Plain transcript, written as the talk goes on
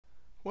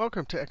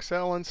Welcome to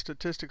Excel and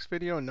Statistics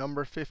video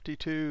number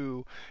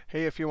 52.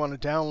 Hey, if you want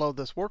to download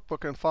this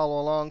workbook and follow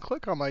along,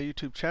 click on my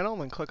YouTube channel,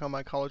 then click on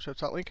my college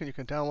website link, and you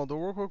can download the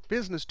workbook,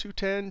 Business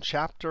 210,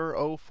 Chapter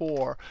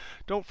 04.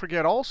 Don't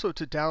forget also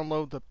to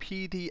download the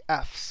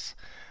PDFs.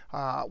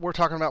 We're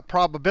talking about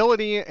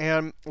probability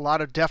and a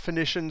lot of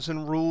definitions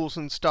and rules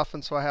and stuff,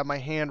 and so I have my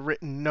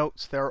handwritten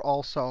notes there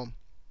also.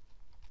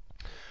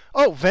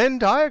 Oh, Venn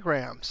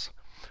diagrams.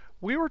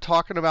 We were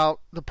talking about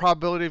the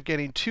probability of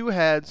getting two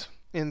heads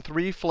in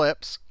 3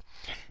 flips.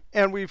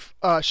 And we've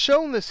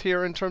shown this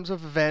here in terms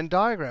of a Venn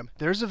diagram.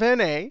 There's a Venn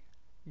A,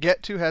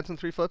 get 2 heads in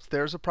 3 flips.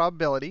 There's a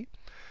probability.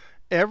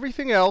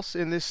 Everything else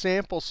in this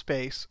sample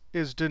space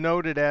is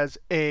denoted as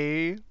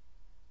A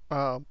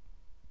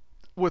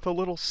with a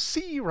little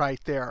C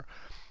right there.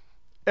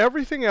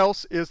 Everything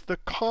else is the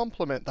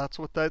complement. That's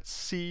what that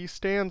C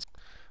stands for.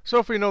 So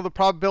if we know the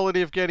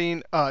probability of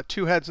getting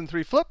 2 heads in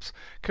 3 flips,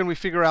 can we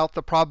figure out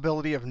the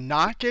probability of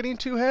not getting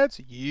 2 heads?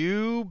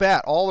 You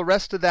bet. All the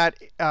rest of that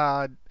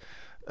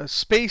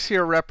space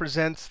here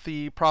represents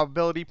the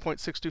probability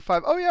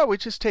 0.625. Oh yeah, we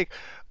just take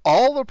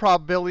all the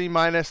probability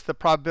minus the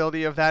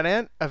probability of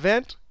that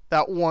event,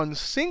 that one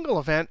single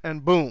event,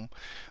 and boom.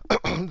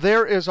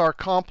 There is our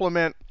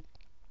complement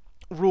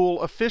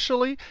rule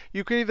officially.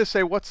 You can either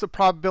say what's the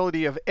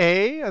probability of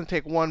A and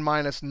take 1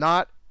 minus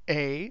not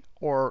A,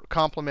 or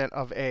complement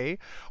of A,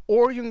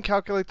 or you can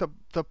calculate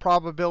the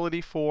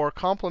probability for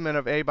complement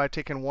of A by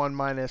taking 1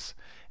 minus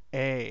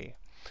A.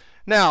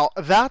 Now,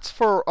 that's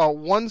for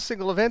one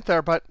single event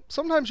there, but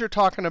sometimes you're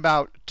talking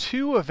about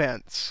 2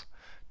 events.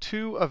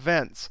 2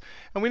 events.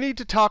 And we need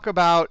to talk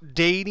about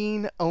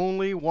dating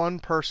only one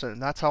person.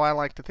 That's how I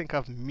like to think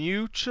of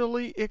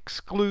mutually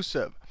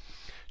exclusive.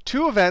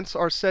 2 events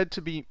are said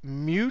to be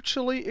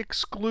mutually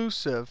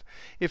exclusive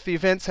if the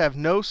events have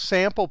no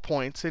sample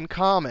points in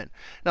common.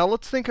 Now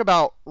let's think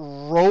about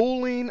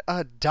rolling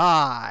a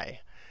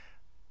die,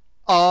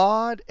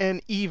 odd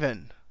and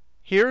even.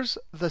 Here's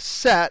the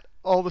set,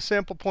 all the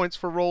sample points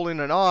for rolling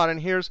an odd,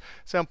 and here's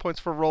sample points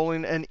for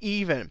rolling an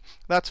even.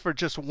 That's for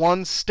just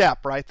one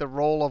step, right? The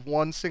roll of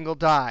one single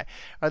die.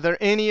 Are there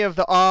any of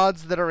the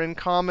odds that are in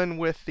common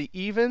with the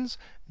evens?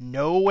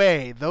 No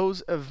way.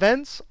 Those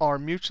events are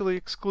mutually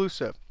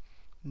exclusive.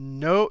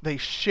 No, they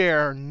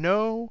share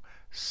no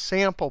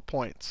sample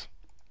points.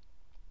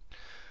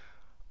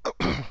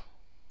 All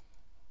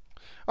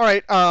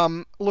right,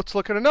 let's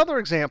look at another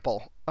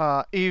example.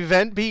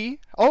 Event B,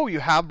 oh,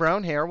 you have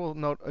brown hair.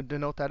 We'll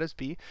denote that as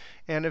B.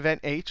 And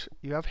event H,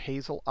 you have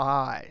hazel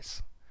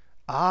eyes.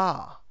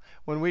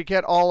 When we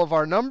get all of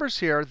our numbers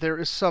here, there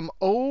is some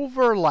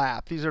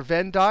overlap. These are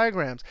Venn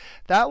diagrams.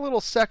 That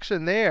little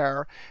section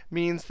there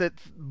means that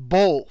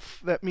both.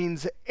 That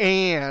means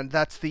and.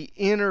 That's the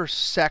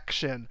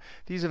intersection.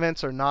 These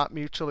events are not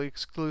mutually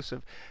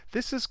exclusive.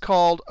 This is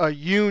called a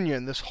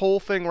union. This whole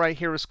thing right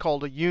here is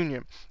called a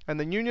union. And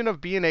the union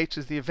of B and H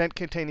is the event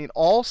containing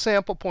all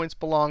sample points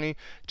belonging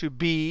to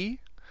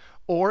B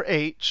or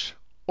H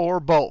or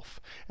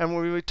both. And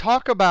when we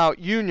talk about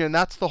union,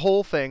 that's the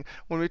whole thing.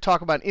 When we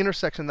talk about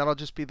intersection, that'll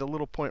just be the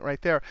little point right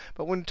there.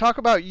 But when we talk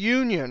about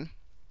union,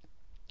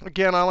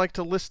 again, I like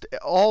to list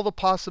all the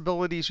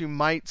possibilities you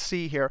might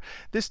see here.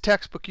 This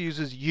textbook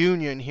uses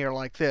union here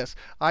like this.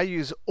 I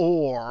use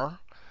or.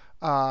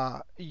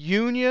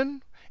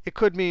 Union, it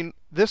could mean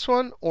this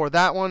one or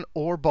that one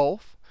or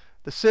both.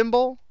 The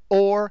symbol,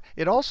 or.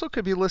 It also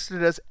could be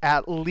listed as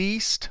at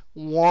least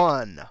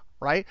one.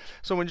 Right?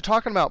 So when you're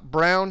talking about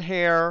brown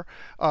hair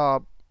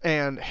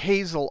and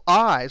hazel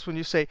eyes, when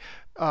you say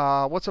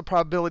what's the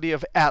probability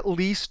of at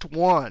least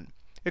one,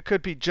 it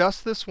could be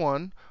just this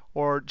one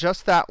or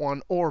just that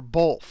one or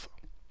both.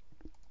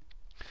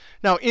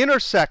 Now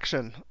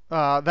intersection,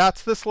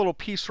 that's this little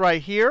piece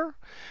right here.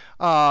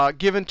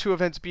 Given 2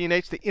 events B and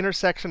H, the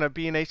intersection of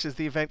B and H is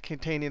the event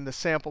containing the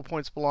sample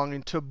points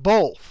belonging to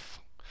both.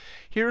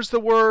 Here's the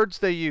words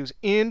they use,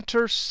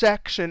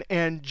 intersection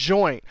and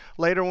joint.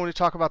 Later when we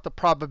talk about the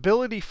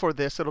probability for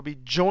this, it'll be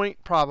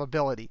joint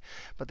probability.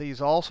 But they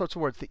use all sorts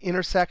of words. The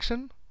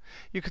intersection,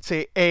 you could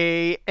say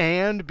A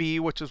and B,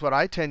 which is what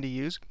I tend to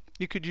use.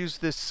 You could use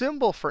this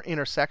symbol for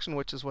intersection,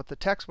 which is what the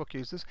textbook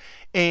uses.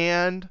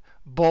 And,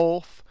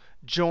 both,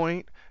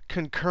 joint,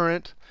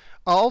 concurrent.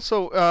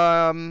 Also,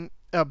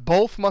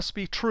 both must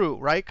be true,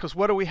 right? Because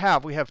what do we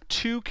have? We have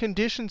 2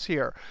 conditions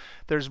here.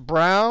 There's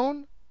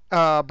brown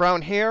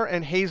hair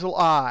and hazel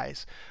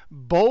eyes.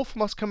 Both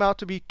must come out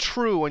to be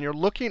true. When you're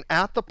looking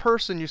at the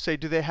person, you say,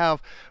 do they have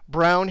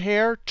brown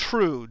hair?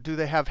 True. Do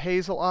they have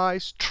hazel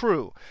eyes?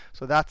 True.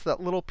 So that's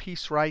that little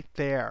piece right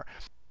there.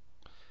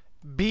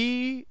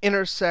 B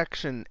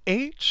intersection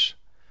H,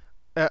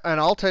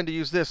 and I'll tend to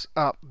use this,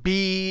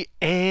 B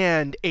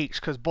and H,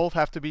 because both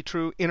have to be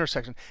true,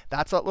 intersection.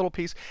 That's that little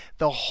piece.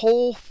 The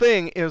whole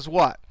thing is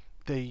what?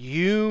 The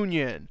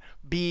union.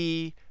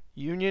 B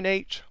union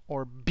H,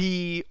 or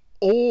B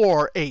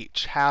or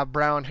H, have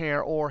brown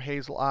hair or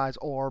hazel eyes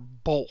or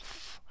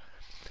both.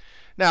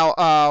 Now,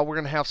 we're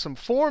going to have some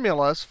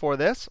formulas for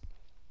this.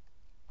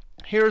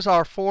 Here's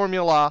our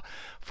formula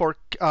for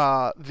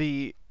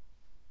the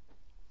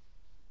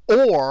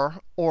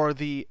or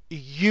the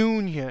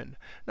union.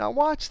 Now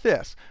watch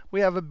this. We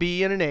have a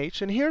B and an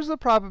H, and here's the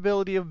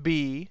probability of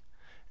B,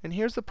 and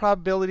here's the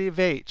probability of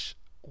H.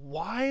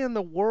 Why in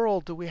the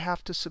world do we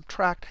have to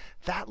subtract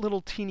that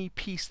little teeny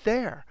piece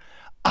there?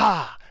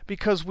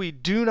 Because we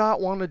do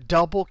not want to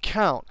double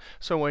count.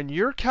 So when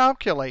you're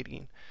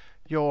calculating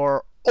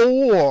your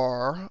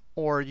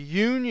or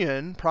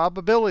union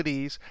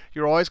probabilities,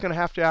 you're always going to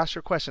have to ask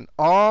your question,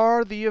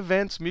 are the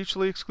events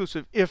mutually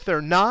exclusive? If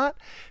they're not,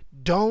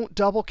 don't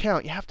double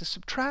count. You have to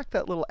subtract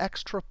that little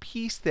extra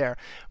piece there.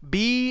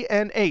 B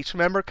and H,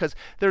 remember, because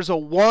there's a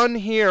 1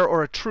 here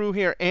or a true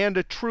here and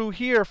a true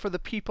here for the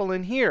people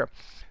in here.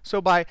 So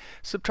by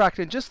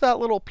subtracting just that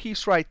little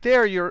piece right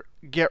there, you're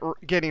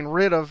getting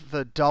rid of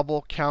the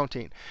double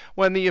counting.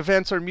 When the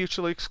events are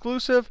mutually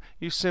exclusive,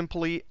 you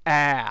simply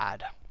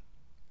add.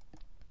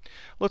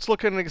 Let's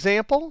look at an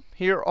example.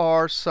 Here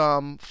are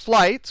some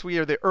flights. We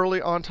are the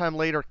early, on time,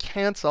 later,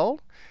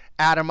 canceled.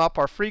 Add them up,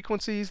 our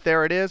frequencies.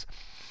 There it is.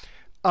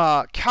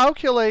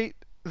 Calculate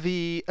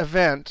the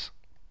event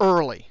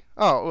early.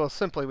 Oh, well,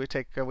 simply we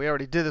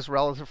already did this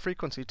relative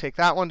frequency. Take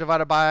that one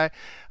divided by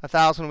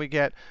 1,000, we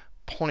get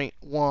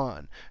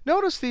 0.1.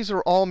 Notice these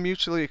are all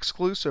mutually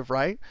exclusive,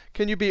 right?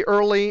 Can you be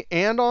early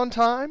and on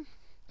time?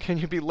 Can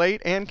you be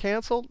late and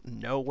canceled?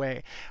 No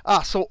way.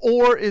 So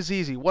or is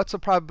easy. What's the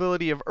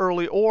probability of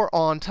early or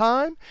on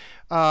time?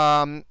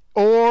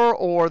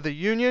 Or the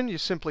union, you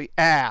simply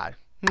add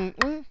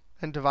and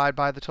divide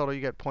by the total,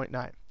 you get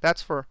 0.9.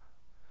 That's for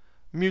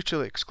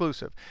mutually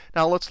exclusive.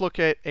 Now let's look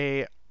at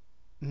a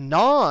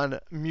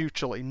not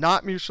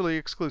mutually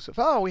exclusive.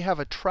 We have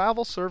a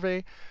travel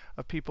survey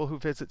of people who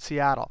visit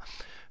Seattle.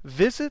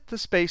 Visit the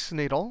Space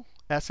Needle,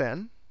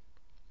 SN.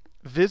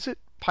 Visit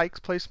Pike's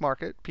Place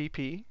Market,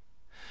 PP.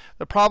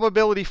 The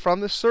probability from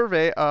the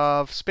survey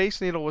of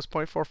Space Needle was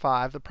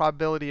 0.45. The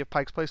probability of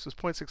Pike's Place was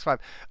 0.65.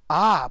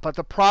 But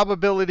the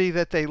probability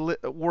that they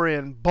were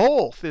in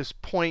both is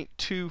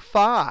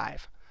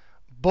 0.25.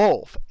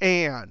 Both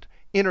and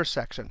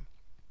intersection.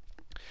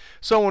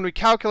 So when we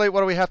calculate,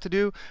 what do we have to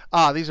do?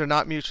 These are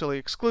not mutually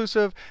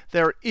exclusive.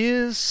 There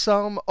is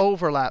some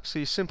overlap, so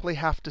you simply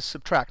have to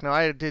subtract. Now,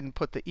 I didn't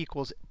put the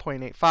equals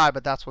 0.85,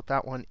 but that's what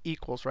that one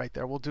equals right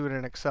there. We'll do it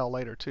in Excel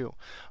later, too.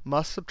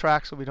 Must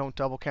subtract so we don't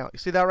double count. You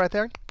see that right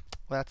there?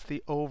 That's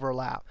the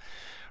overlap.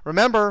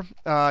 Remember,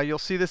 you'll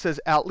see this as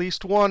at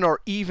least one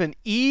or even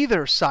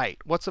either site.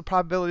 What's the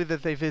probability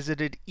that they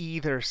visited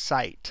either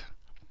site?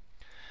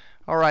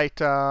 All right.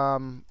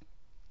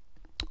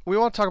 We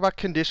want to talk about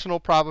conditional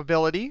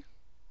probability.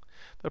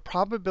 The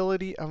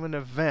probability of an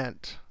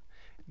event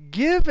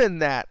given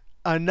that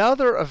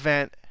another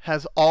event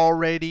has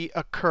already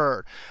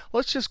occurred.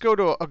 Let's just go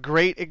to a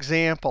great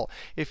example.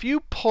 If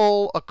you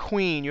pull a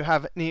queen, you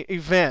have an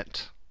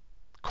event,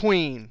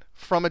 queen,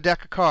 from a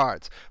deck of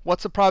cards.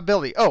 What's the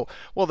probability? Oh,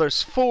 well,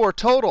 there's 4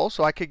 total,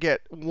 so I could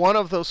get one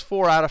of those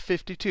 4 out of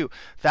 52.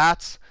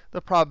 That's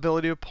the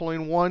probability of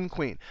pulling 1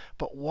 queen.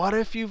 But what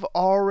if you've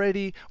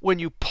already, when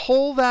you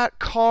pull that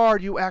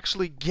card, you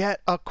actually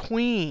get a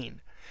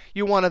queen?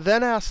 You want to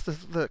then ask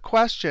the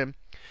question,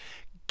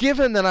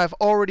 given that I've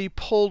already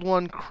pulled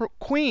 1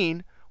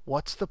 queen,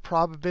 what's the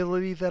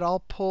probability that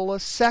I'll pull a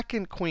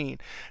second queen?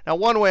 Now,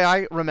 one way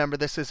I remember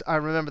this is I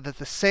remember that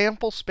the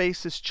sample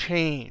space is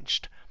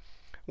changed.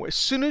 As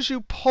soon as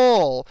you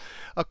pull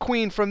a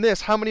queen from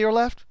this, how many are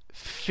left?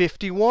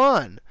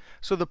 51.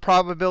 So the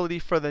probability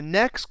for the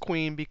next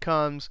queen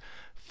becomes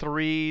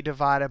 3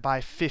 divided by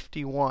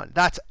 51.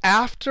 That's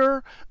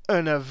after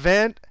an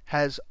event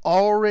has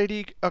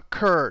already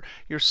occurred.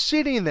 You're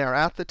sitting there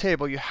at the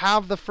table. You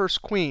have the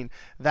first queen.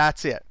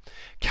 That's it.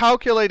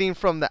 Calculating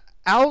from the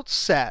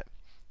outset,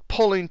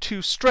 pulling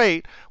 2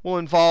 straight will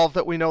involve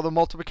that we know the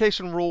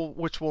multiplication rule,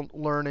 which we'll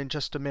learn in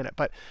just a minute.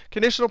 But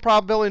conditional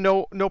probability,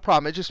 no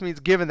problem. It just means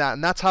given that.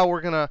 And that's how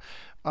we're going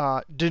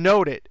to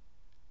denote it.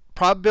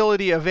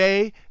 Probability of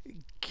A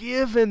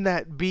given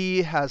that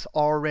B has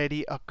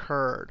already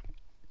occurred.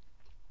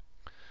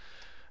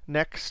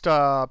 Next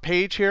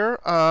page here.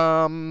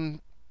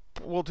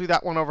 We'll do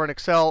that one over in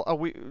Excel.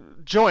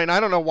 Joint, I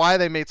don't know why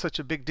they made such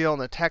a big deal in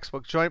the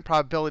textbook. Joint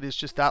probability is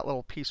just that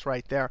little piece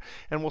right there.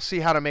 And we'll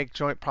see how to make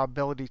joint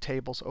probability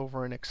tables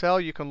over in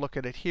Excel. You can look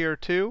at it here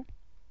too.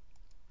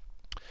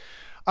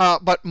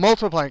 But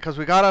multiplying, because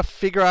we got to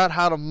figure out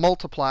how to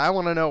multiply. I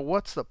want to know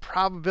what's the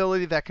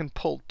probability that can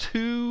pull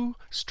 2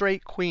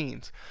 straight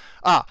queens.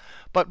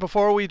 But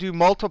before we do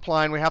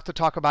multiplying, we have to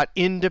talk about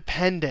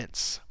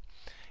independence.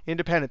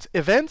 Independence.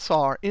 Events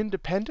are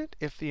independent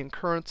if the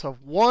occurrence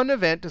of one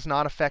event does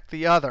not affect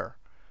the other.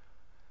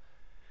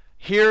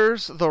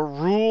 Here's the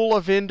rule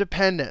of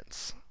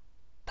independence.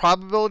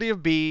 Probability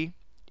of B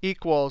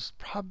equals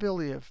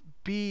probability of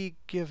B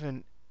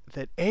given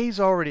that A's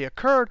already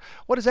occurred.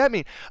 What does that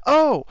mean?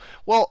 Oh,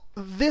 well,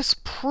 this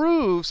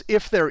proves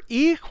if they're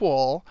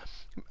equal,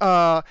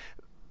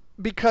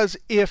 because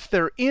if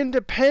they're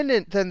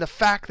independent, then the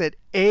fact that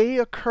A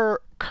occurred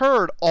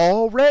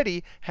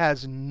already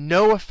has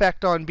no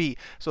effect on B.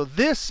 So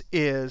this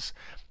is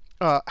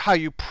how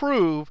you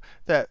prove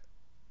that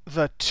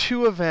the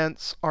two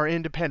events are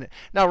independent.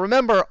 Now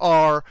remember,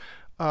 our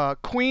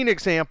queen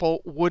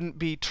example wouldn't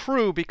be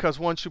true because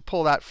once you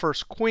pull that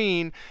first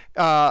queen,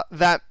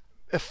 that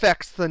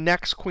affects the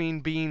next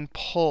queen being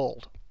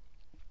pulled.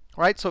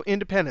 Right? So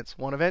independence.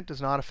 One event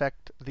does not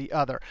affect the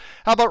other.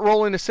 How about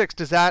rolling a 6?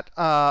 Does that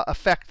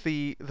affect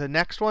the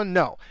next one?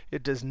 No,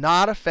 it does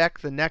not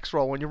affect the next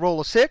roll. When you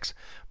roll a 6,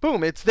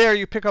 boom, it's there.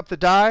 You pick up the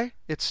die.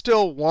 It's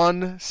still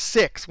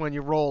 1/6 when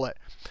you roll it.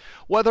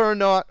 Whether or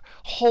not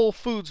Whole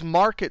Foods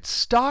Market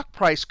stock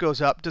price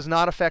goes up does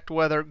not affect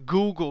whether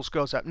Google's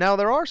goes up. Now,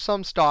 there are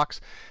some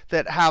stocks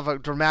that have a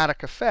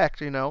dramatic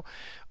effect,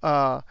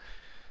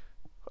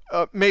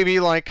 maybe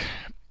like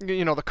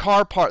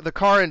the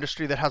car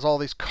industry that has all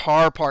these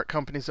car part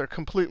companies that are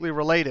completely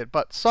related.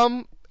 But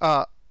some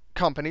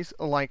companies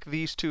like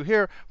these two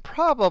here,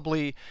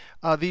 probably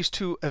these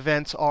two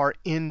events are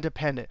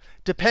independent.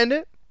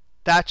 Dependent,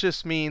 that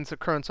just means the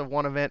occurrence of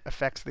one event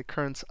affects the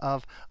occurrence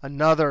of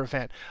another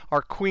event.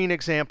 Our queen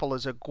example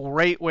is a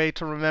great way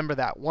to remember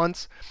that.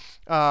 Once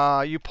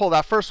you pull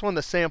that first one,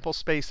 the sample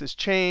space is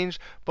changed.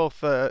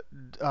 Both the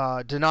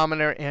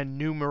denominator and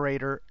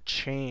numerator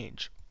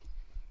change.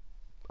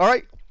 All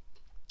right.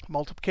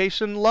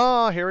 Multiplication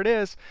law, here it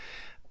is.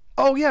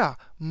 Oh yeah,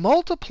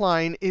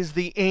 multiplying is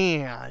the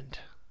and.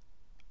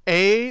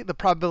 The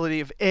probability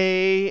of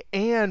A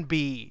and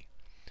B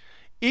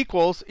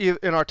equals,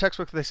 in our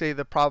textbook they say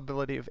the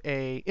probability of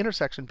A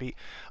intersection B.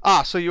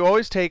 So you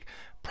always take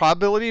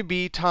probability of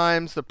B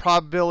times the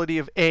probability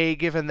of A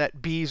given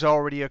that B's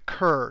already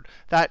occurred.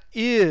 That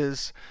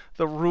is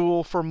the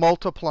rule for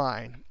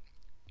multiplying.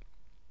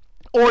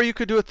 Or you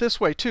could do it this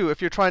way too. If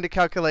you're trying to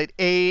calculate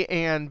A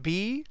and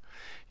B,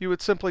 you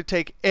would simply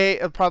take a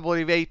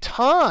probability of A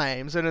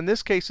times, and in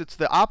this case it's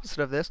the opposite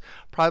of this,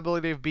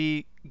 probability of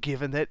B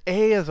given that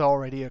A has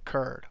already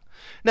occurred.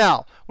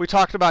 Now, we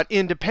talked about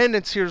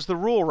independence. Here's the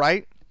rule,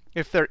 right?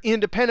 If they're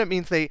independent,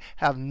 means they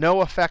have no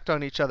effect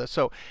on each other.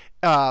 So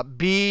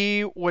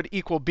B would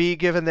equal B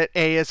given that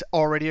A has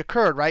already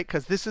occurred, right?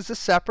 Because this is a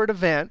separate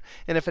event,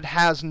 and if it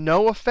has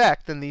no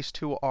effect, then these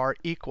two are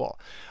equal.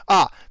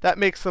 That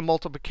makes the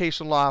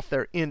multiplication law,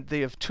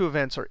 if two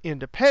events are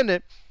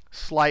independent,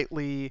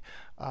 slightly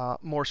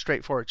more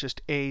straightforward,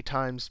 just A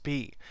times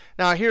B.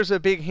 Now here's a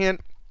big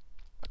hint.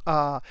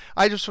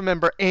 I just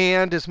remember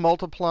and is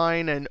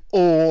multiplying and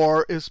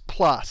or is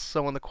plus.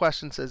 So when the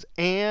question says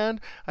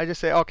and, I just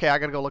say, okay, I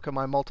got to go look at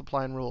my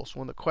multiplying rules.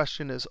 When the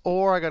question is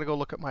or, I got to go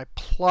look at my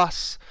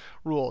plus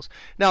rules.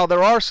 Now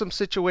there are some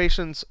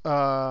situations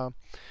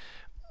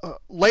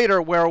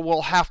later where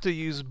we'll have to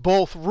use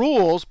both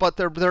rules, but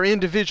they're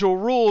individual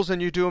rules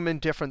and you do them in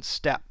different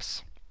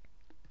steps.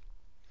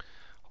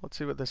 Let's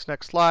see what this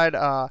next slide.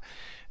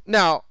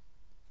 Now,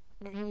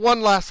 one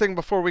last thing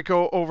before we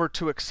go over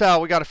to Excel,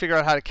 we got to figure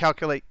out how to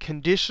calculate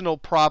conditional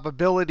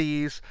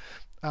probabilities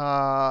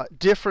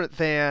different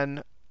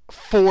than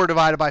 4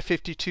 divided by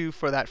 52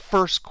 for that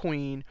first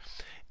queen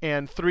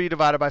and 3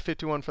 divided by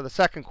 51 for the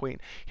second queen.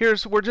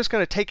 We're just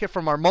going to take it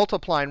from our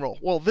multiplying rule.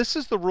 Well, this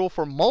is the rule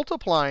for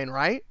multiplying,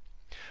 right?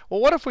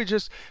 Well, what if we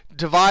just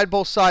divide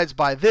both sides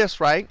by this,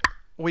 right?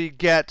 We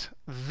get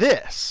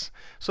this.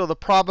 So the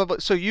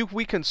probability,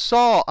 we can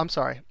solve, I'm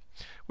sorry,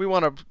 we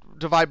want to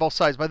divide both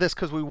sides by this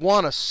because we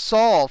want to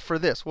solve for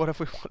this. What if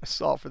we want to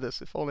solve for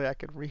this? If only I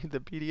could read the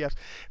PDFs.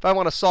 If I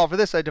want to solve for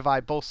this, I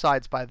divide both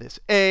sides by this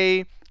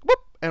A, whoop,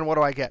 and what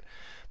do I get?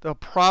 The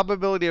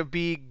probability of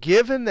B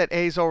given that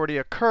A's already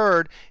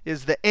occurred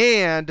is the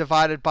and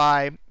divided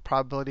by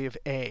probability of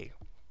A.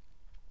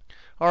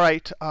 All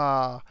right,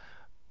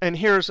 and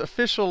here's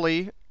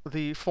officially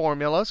the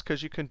formulas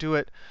because you can do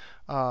it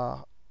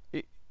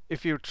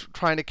if you're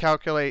trying to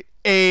calculate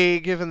A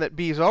given that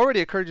B has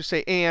already occurred, you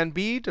say A and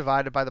B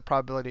divided by the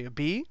probability of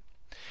B.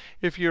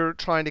 If you're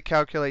trying to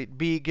calculate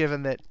B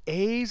given that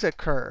A's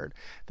occurred,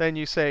 then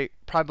you say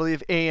probability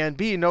of A and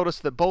B. Notice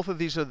that both of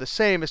these are the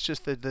same. It's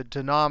just the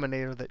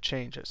denominator that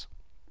changes.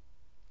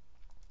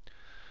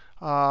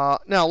 Now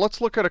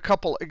let's look at a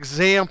couple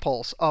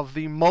examples of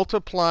the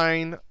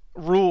multiplying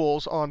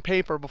rules on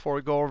paper before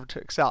we go over to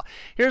Excel.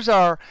 Here's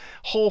our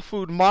Whole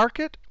Food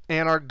Market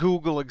and our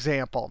Google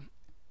example.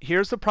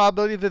 Here's the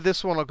probability that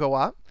this one will go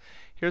up.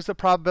 Here's the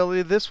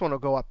probability this one will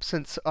go up.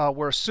 Since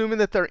we're assuming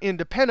that they're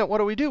independent,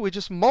 what do? We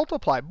just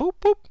multiply. Boop,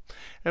 boop.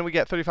 And we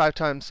get 35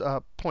 times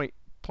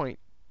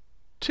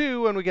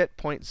 0.2, and we get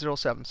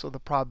 0.07. So the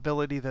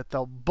probability that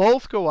they'll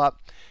both go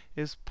up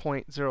is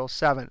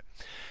 0.07.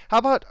 How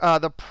about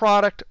the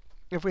product?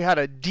 If we had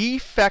a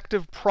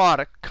defective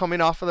product coming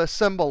off of the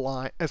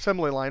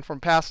assembly line from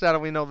past data,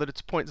 we know that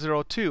it's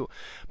 0.02.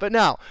 But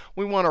now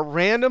we want to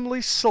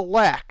randomly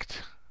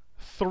select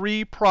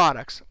 3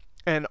 products,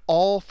 and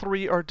all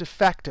 3 are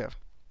defective.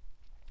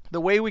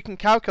 The way we can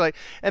calculate,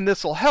 and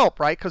this will help,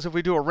 right? Because if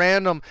we do a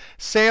random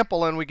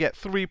sample and we get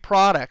 3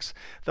 products,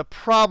 the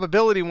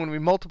probability when we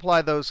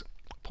multiply those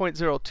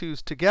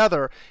 0.02s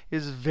together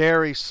is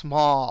very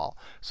small.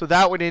 So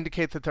that would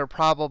indicate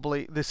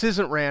that this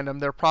isn't random.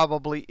 There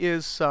probably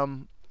is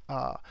some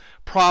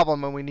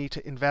problem and we need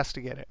to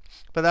investigate it.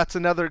 But that's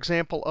another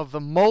example of the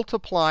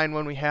multiplying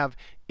when we have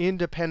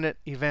independent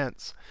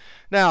events.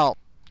 Now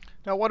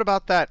what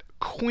about that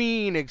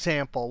queen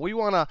example? We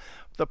want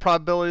the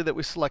probability that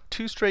we select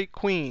 2 straight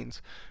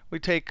queens. We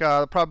take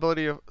the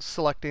probability of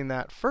selecting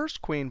that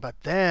first queen, but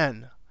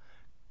then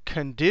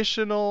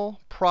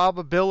conditional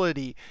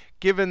probability.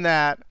 Given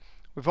that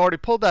we've already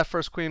pulled that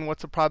first queen,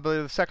 what's the probability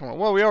of the second one?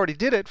 Well, we already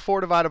did it.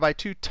 4 divided by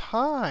 2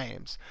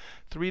 times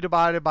 3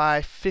 divided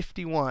by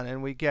 51,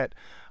 and we get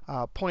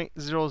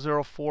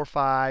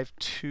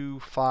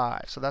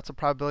 0.004525. So that's a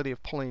probability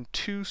of pulling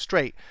 2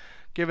 straight,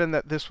 given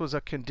that this was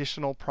a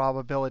conditional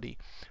probability.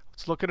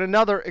 Let's look at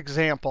another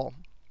example.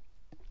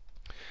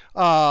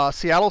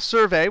 Seattle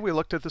survey, we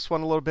looked at this one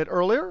a little bit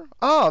earlier.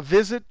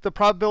 The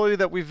probability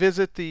that we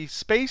visit the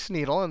Space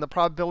Needle and the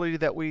probability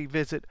that we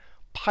visit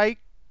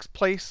Pike's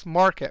Place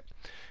Market.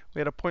 We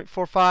had a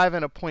 0.45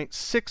 and a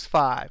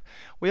 0.65.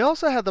 We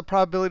also had the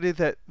probability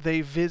that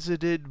they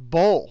visited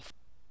both.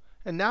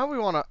 And now we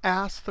want to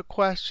ask the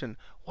question,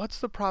 what's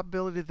the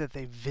probability that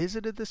they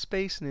visited the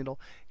Space Needle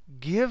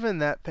given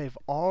that they've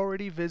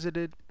already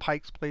visited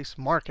Pike's Place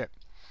Market?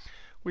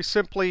 We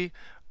simply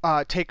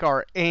take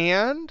our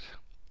and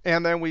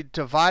then we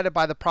divide it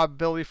by the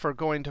probability for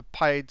going to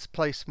Pike's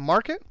Place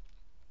Market.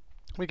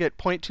 We get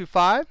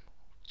 0.25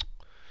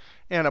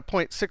 and a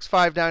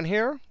 0.65 down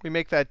here. We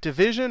make that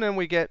division and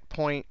we get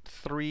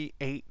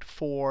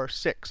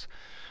 0.3846.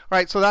 All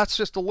right, so that's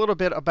just a little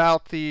bit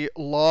about the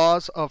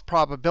laws of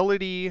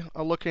probability,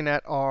 looking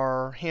at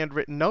our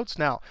handwritten notes.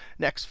 Now,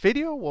 next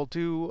video, we'll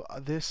do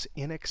this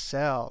in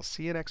Excel.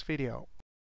 See you next video.